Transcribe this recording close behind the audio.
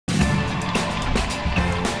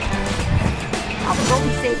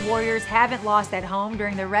Golden State Warriors haven't lost at home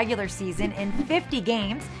during the regular season in 50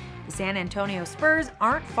 games. The San Antonio Spurs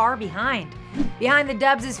aren't far behind. Behind the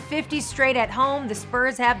Dubs' 50 straight at home, the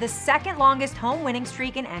Spurs have the second longest home winning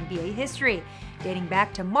streak in NBA history, dating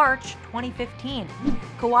back to March 2015.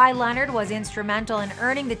 Kawhi Leonard was instrumental in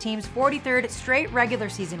earning the team's 43rd straight regular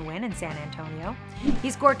season win in San Antonio.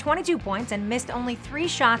 He scored 22 points and missed only 3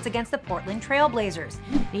 shots against the Portland Trail Blazers,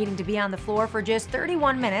 needing to be on the floor for just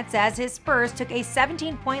 31 minutes as his Spurs took a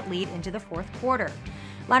 17-point lead into the fourth quarter.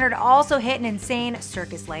 Leonard also hit an insane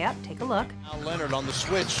circus layup. Take a look. Now Leonard on the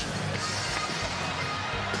switch.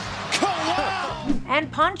 And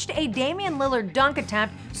punched a Damian Lillard dunk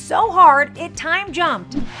attempt so hard it time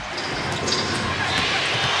jumped.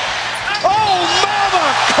 Oh,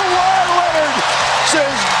 mama! Kawhi Leonard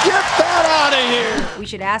says, get that out of here! We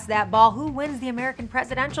should ask that ball who wins the American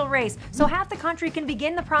presidential race so half the country can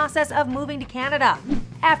begin the process of moving to Canada.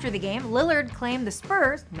 After the game, Lillard claimed the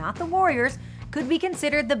Spurs, not the Warriors, could be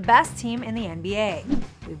considered the best team in the NBA.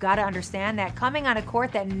 We've got to understand that coming on a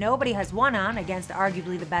court that nobody has won on against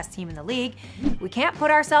arguably the best team in the league, we can't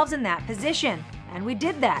put ourselves in that position. And we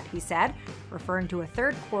did that, he said, referring to a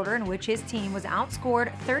third quarter in which his team was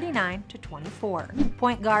outscored 39-24.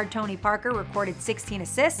 Point guard Tony Parker recorded 16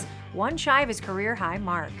 assists, one shy of his career-high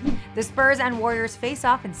mark. The Spurs and Warriors face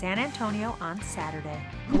off in San Antonio on Saturday.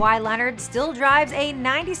 Kawhi Leonard still drives a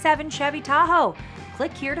 '97 Chevy Tahoe.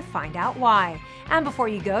 Click here to find out why. And before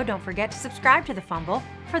you go, don't forget to subscribe to The Fumble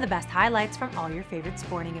for the best highlights from all your favorite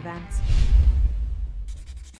sporting events.